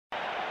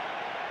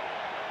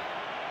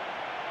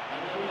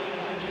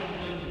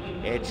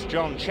It's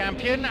John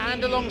Champion,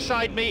 and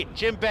alongside me,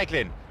 Jim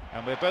Beglin.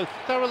 And we're both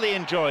thoroughly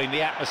enjoying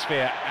the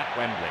atmosphere at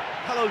Wembley.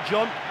 Hello,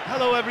 John.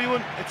 Hello,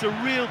 everyone. It's a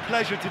real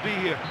pleasure to be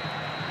here.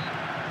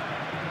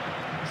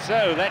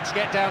 So, let's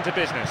get down to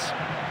business.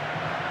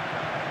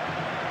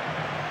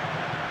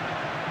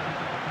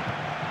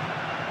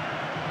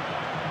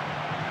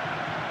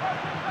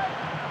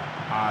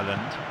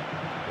 Ireland.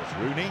 There's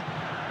Rooney.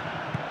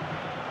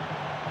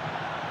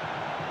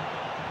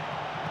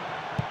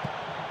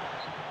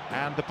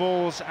 And the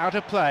ball's out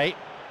of play.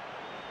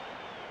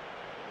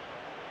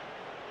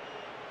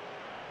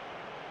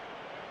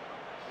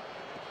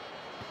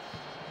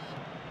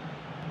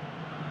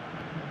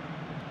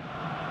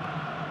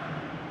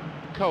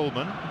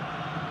 Coleman.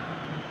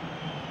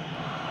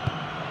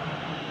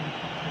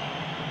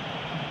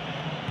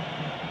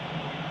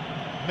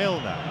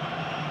 Milner.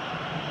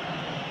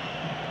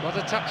 Got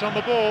a touch on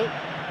the ball.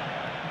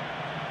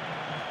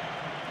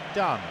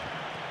 Done.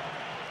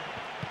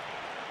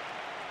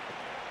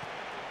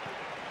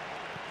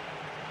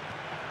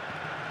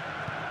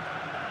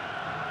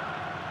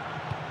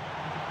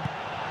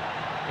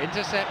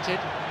 Intercepted.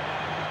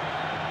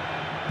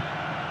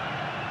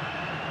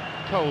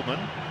 Coleman.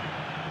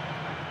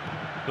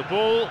 The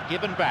ball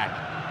given back.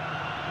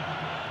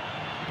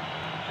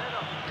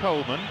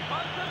 Coleman.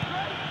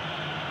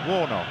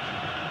 Warnock.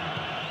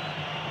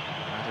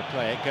 Out of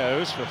play it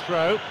goes for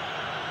throw.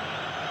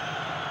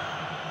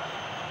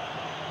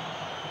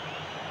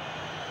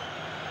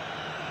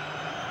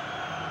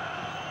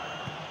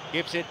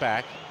 Gives it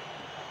back.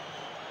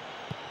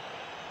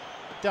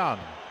 Done.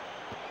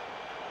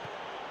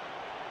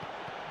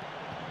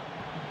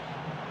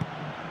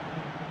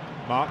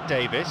 Mark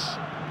Davis.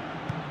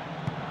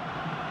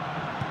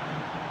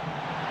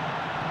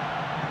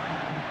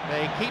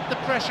 They keep the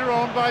pressure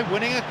on by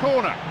winning a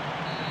corner.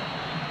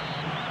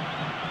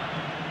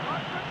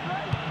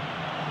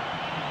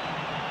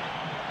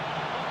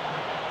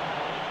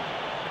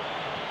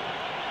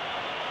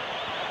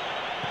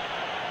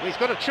 Well, he's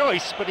got a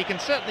choice, but he can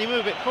certainly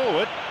move it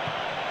forward.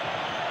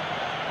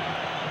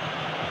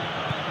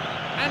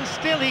 And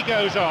still he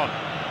goes on.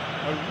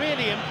 A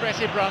really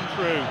impressive run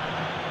through.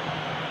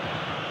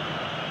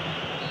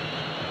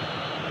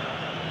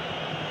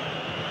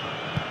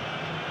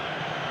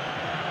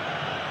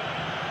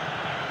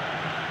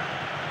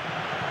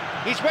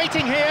 He's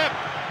waiting here,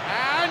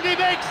 and he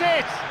makes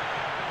it!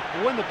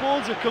 When the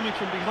balls are coming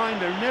from behind,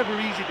 they're never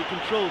easy to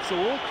control, so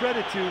all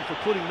credit to him for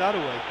putting that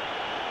away.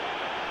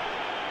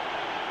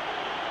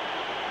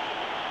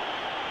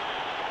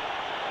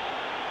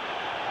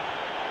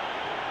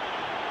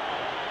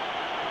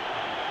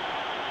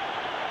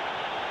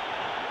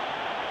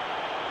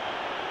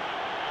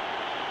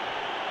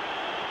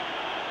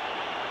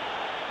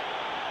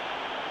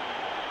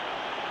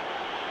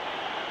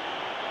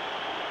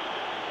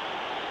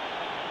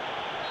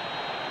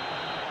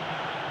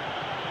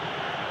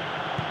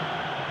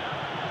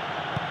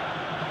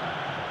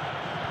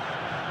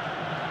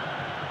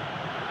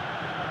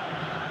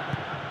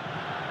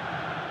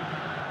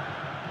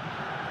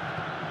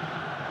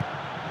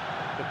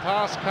 The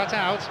pass cut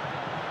out.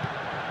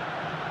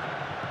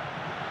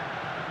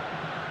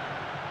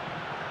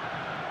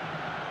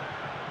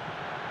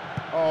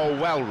 Oh,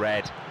 well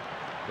read.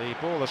 The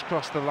ball has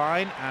crossed the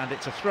line and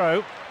it's a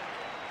throw.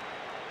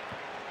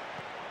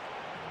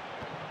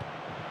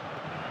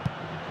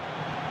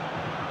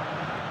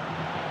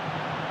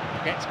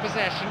 Gets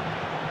possession.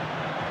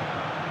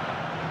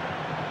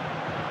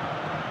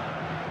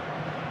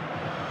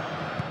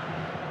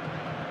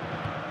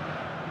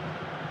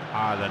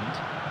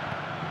 Ireland.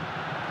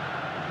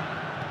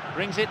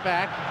 Brings it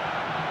back,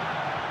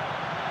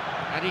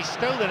 and he's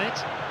stolen it.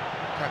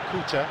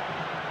 Kakuta.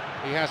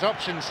 He has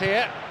options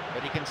here,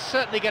 but he can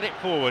certainly get it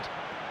forward.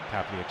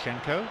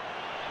 Pavlyuchenko.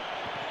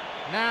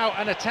 Now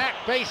an attack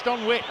based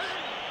on width.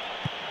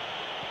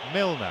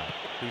 Milner,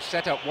 who's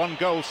set up one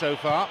goal so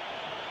far.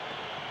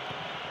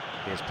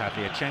 Here's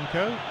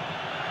Pavlyuchenko.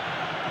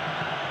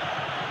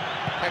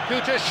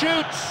 Kakuta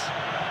shoots!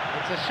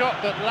 It's a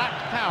shot that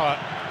lacked power.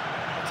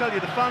 I tell you,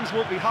 the fans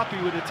won't be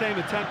happy with a tame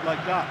attempt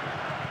like that.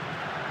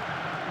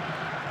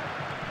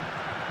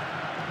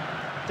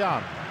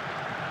 Done.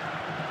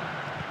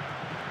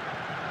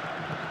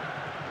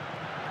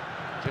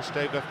 Just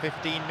over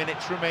 15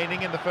 minutes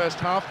remaining in the first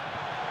half.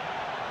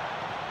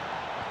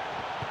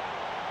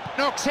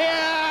 Knocks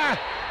here!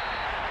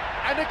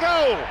 And a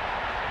goal!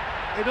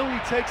 It only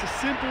takes a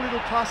simple little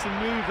pass and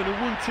move, and a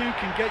 1-2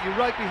 can get you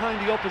right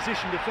behind the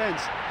opposition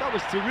defence. That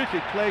was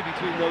terrific play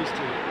between those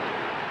two.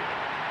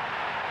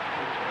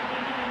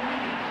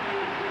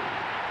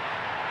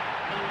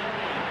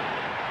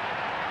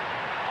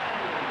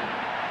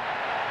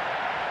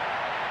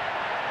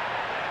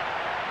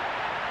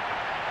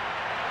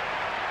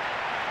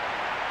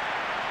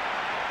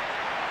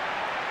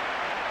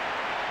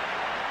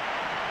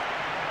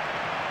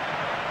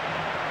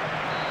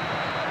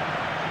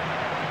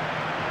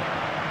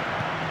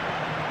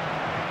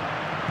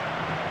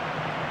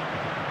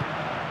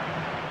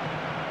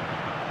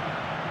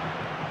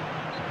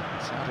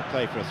 Out of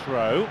play for a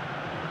throw.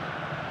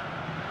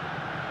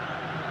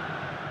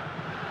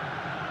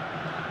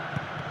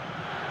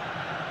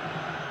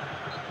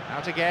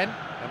 Out again,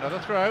 another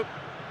throw.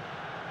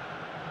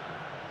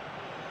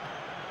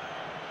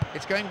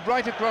 It's going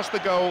right across the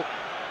goal.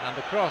 And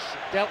the cross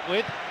dealt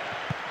with.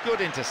 Good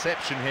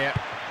interception here.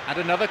 And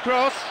another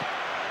cross.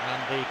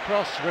 And the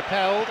cross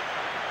repelled.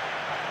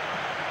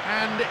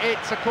 And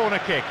it's a corner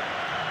kick.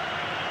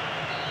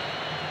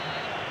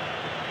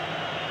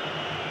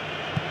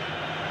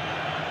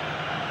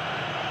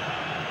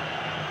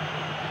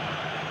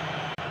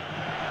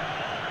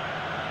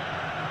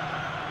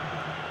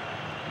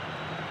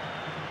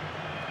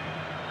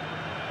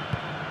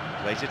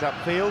 Plays it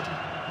upfield.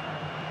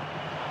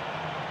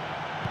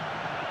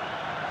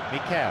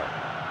 Mikel.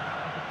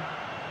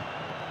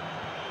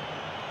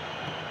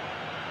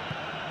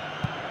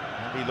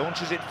 And he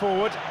launches it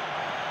forward.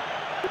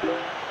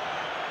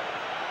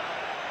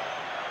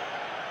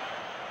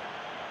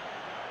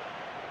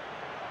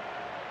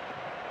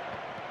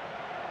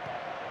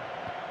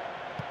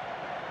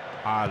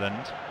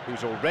 Ireland,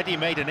 who's already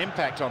made an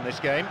impact on this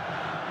game.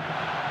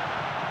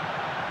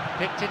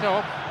 picked it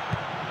off.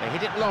 They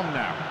hit it long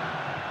now.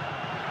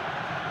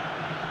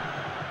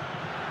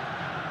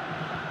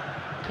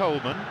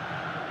 Coleman.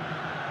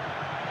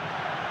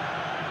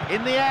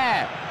 In the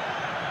air.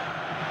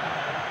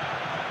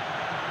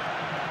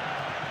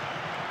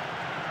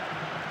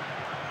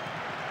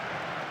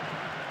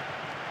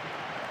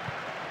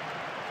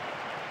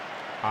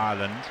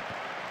 Ireland.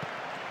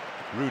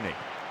 Rooney.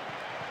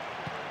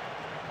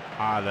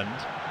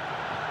 Ireland.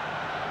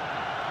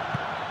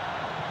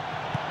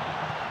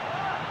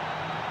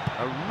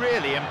 A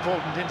really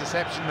important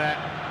interception there.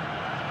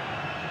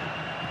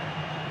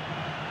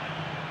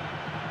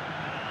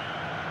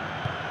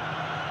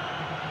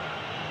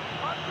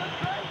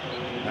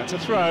 That's a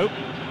throw.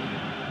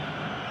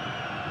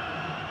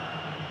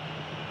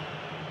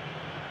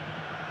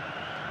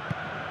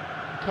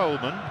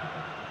 Coleman.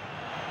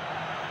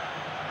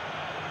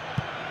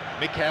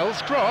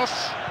 Mikel's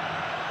cross.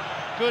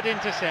 Good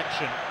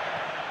interception.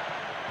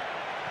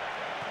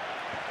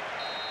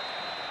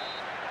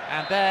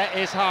 And there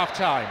is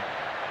half-time.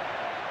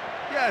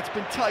 Yeah, it's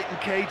been tight and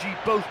cagey.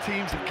 Both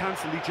teams have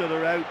cancelled each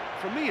other out.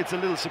 For me, it's a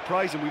little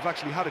surprising we've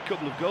actually had a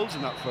couple of goals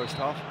in that first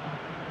half.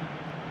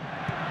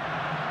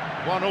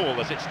 1-1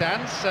 as it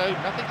stands, so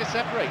nothing to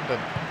separate them.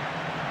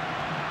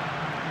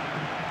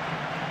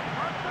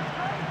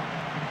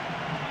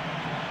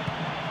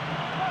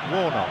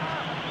 Warnock.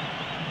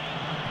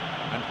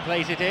 And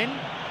plays it in.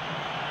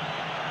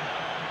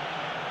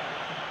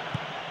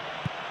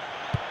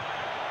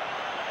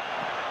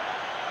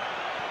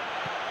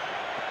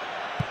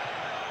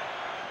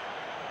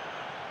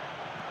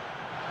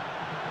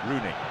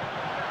 Rooney.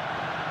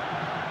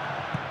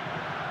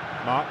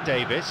 Mark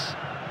Davis.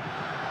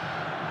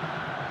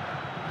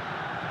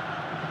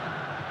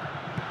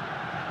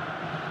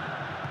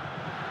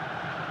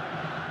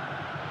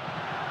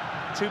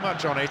 Too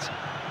much on it.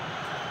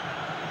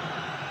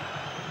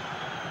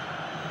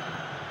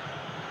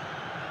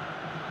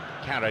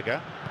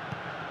 Carragher.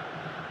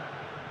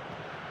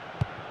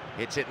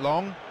 Hits it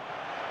long.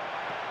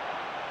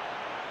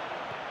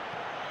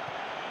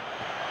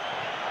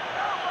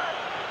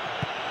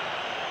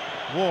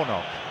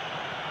 Warnock.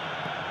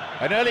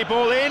 An early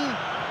ball in.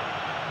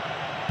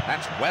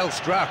 That's well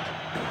struck.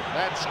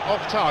 That's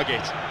off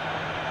target.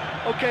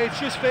 OK, it's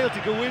just failed to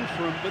go in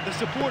for him, but the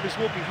supporters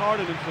won't be hard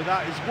on him for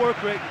that. His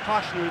work rate and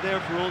passion are there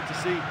for all to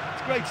see.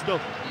 It's great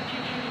stuff.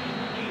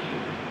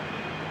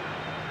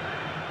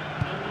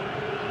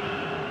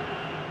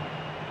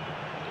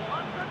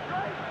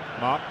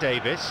 Mark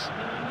Davis.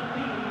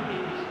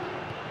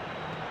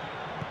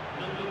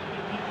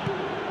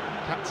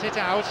 Cuts it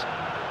out.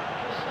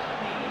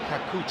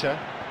 Kakuta.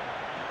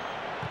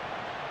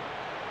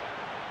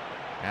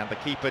 And the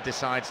keeper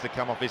decides to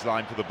come off his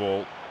line for the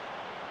ball.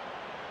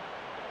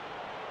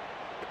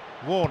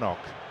 Warnock.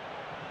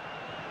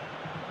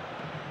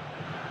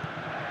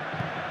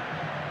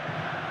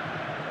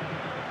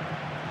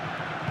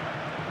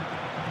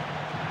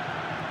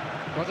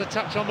 Got a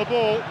touch on the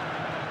ball.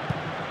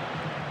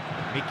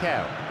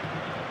 Mikel.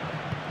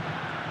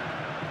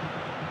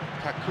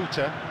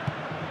 Kakuta.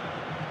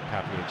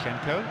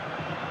 Pavlyuchenko.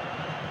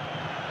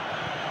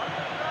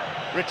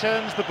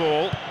 Returns the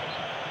ball.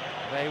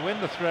 They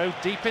win the throw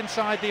deep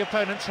inside the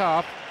opponent's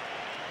half.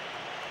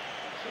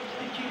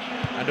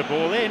 And a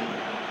ball in.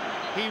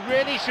 He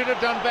really should have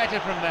done better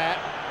from there.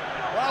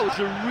 That was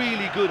a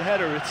really good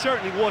header. It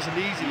certainly wasn't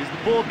easy. As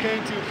the ball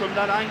came to him from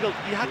that angle,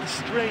 he had to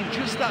strain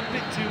just that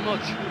bit too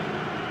much.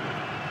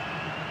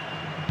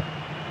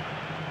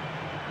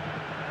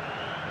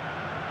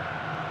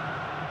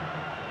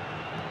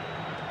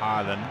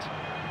 Ireland.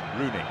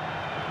 Rooney.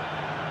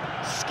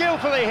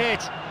 Skillfully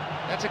hit.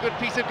 That's a good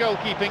piece of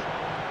goalkeeping.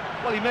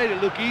 Well, he made it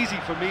look easy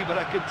for me, but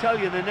I can tell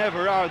you they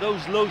never are.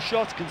 Those low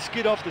shots can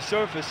skid off the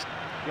surface.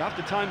 You have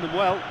to time them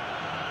well.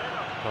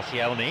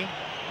 Koscielny.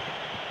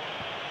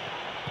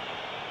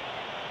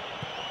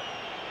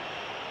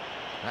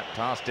 That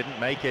pass didn't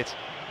make it.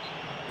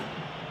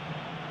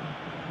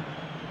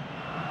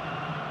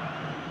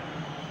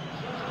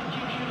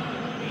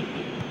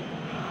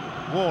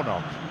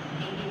 Warnock.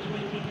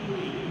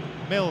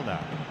 Milner.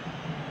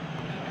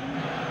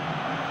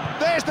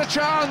 There's the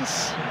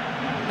chance!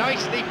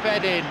 Nicely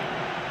fed in.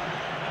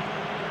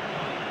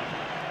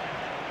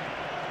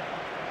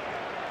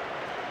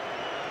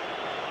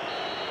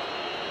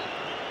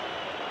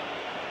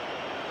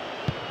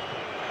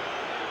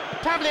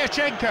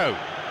 Pavlyuchenko.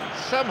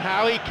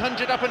 Somehow he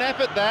conjured up an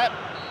effort there.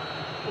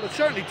 Well, it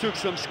certainly took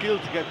some skill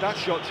to get that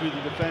shot through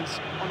the defence.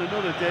 On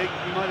another day,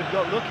 he might have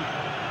got lucky.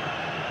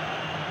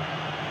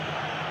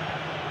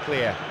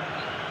 Clear.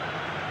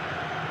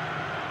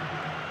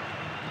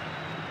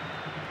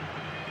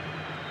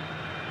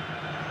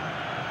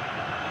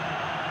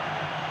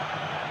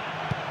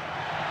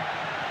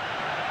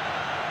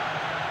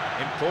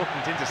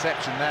 Important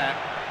interception there.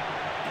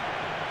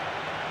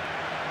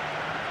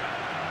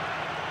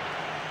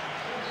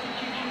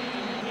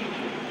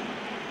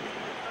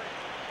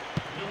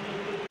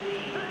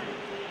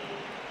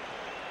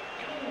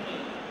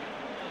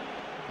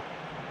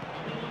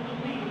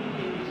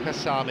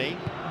 Kasami.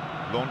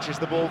 Launches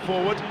the ball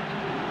forward.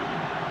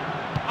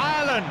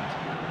 Ireland!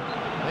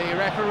 The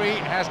referee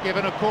has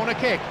given a corner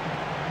kick.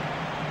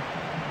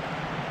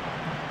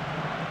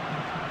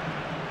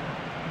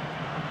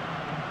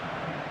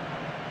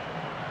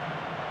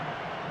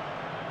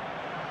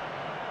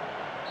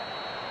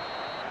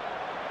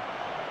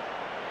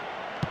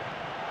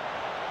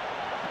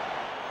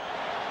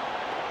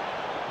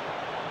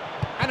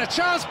 And a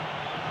chance!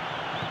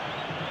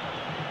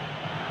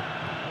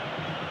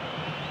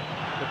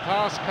 The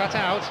pass cut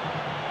out,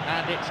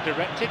 and it's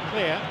directed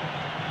clear.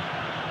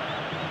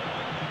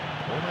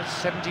 Almost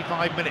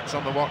 75 minutes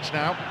on the watch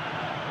now.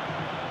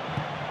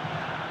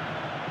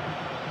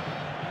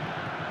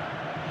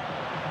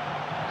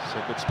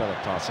 So good spell of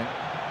passing.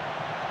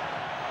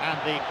 And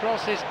the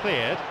cross is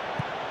cleared.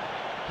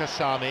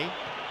 Kasami.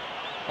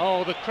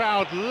 Oh, the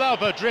crowd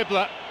love a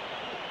dribbler.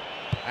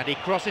 And he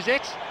crosses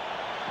it.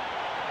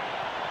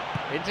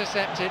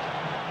 Intercepted.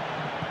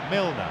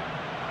 Milner.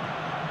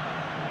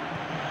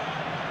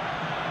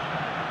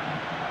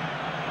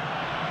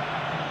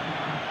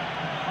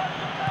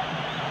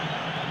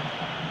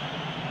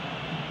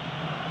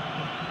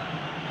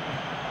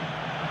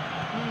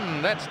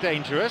 That's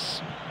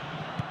dangerous.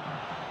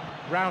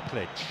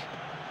 Routledge.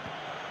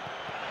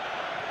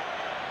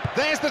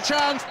 There's the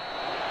chance!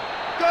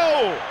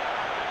 Goal!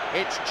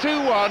 It's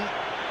 2-1.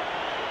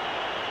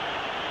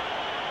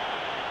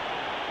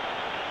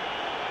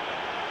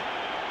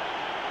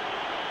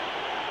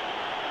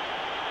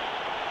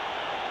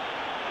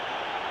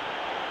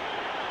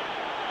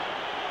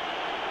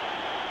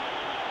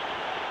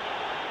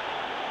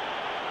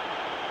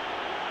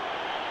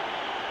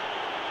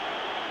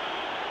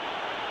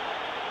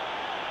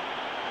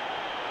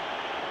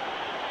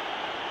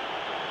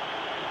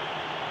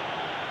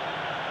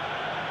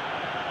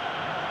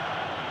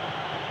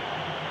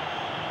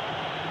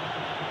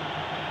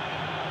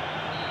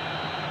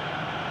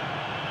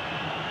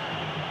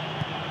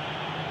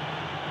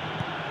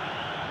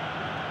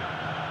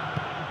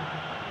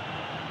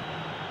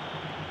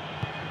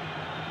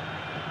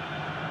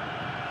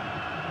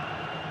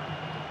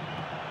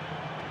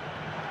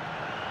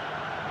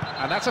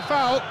 And that's a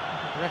foul.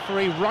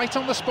 Referee right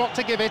on the spot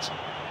to give it.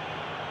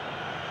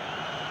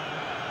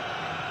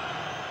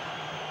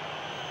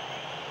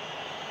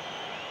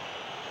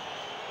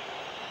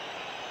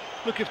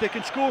 Look, if they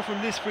can score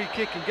from this free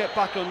kick and get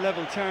back on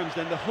level terms,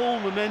 then the whole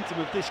momentum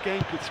of this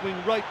game could swing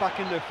right back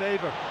in their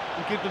favour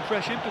and give them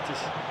fresh impetus.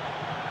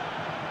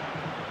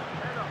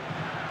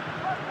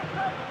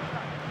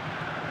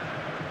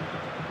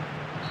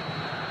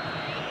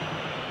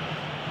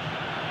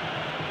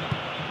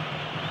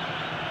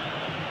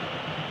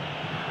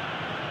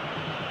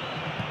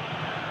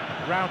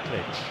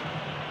 Routledge.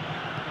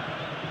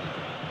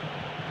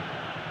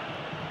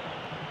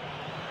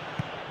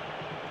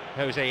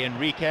 Jose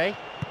Enrique.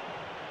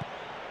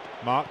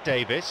 Mark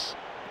Davis.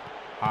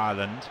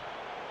 Ireland.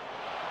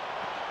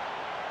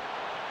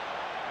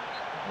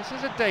 This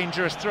is a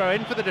dangerous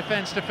throw-in for the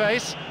defence to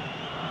face.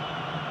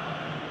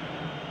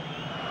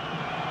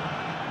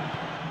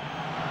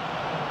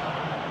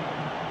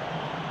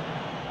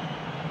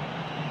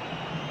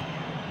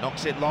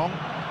 Knocks it long.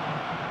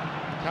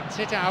 Cuts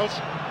it out.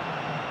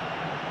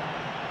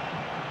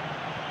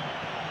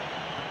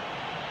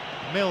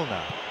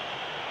 Milner.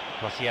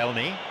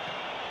 Koscielny.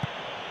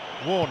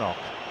 Warnock.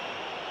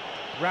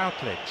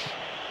 Routledge.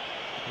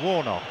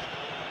 Warnock.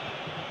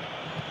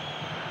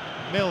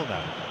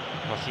 Milner.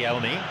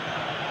 Koscielny.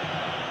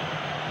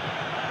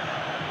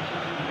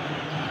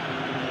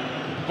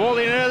 Ball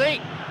in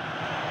early.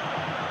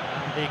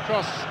 And the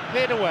cross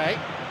cleared away.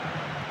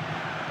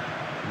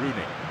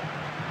 Rooney.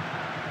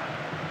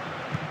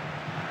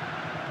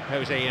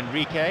 Jose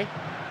Enrique.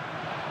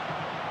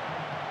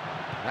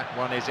 That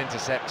one is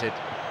intercepted.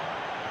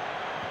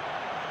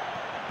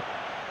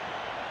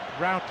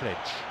 Routledge.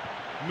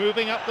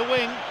 Moving up the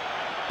wing.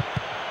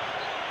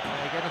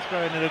 They're going to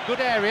throw in a good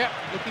area,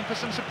 looking for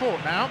some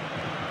support now.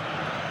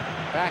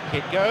 Back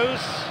it goes.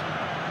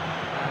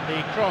 And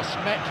the cross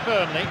met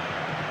firmly.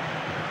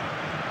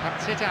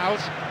 Cuts it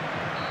out.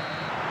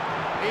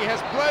 He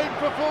has blown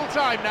for full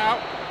time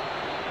now.